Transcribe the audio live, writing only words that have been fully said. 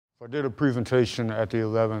I did a presentation at the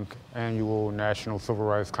 11th Annual National Civil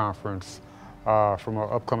Rights Conference from an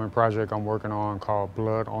upcoming project I'm working on called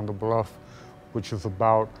Blood on the Bluff, which is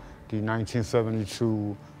about the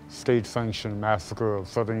 1972 state-sanctioned massacre of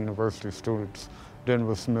Southern University students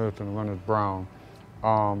Denver Smith and Leonard Brown.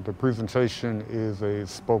 The presentation is a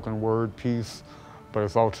spoken word piece, but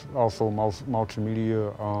it's also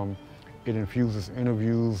multimedia. It infuses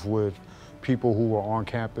interviews with people who were on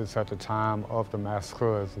campus at the time of the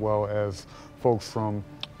massacre, as well as folks from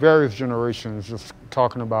various generations, just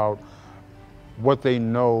talking about what they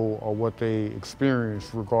know or what they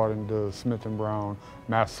experienced regarding the Smith and Brown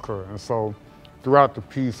massacre. And so throughout the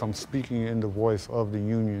piece, I'm speaking in the voice of the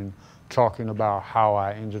union, talking about how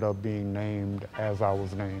I ended up being named as I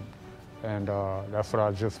was named. And that's what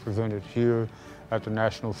I just presented here at the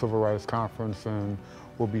National Civil Rights Conference, and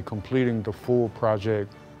we'll be completing the full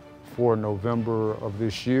project for November of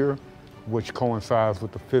this year, which coincides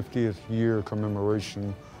with the 50th year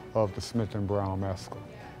commemoration of the Smith and Brown massacre.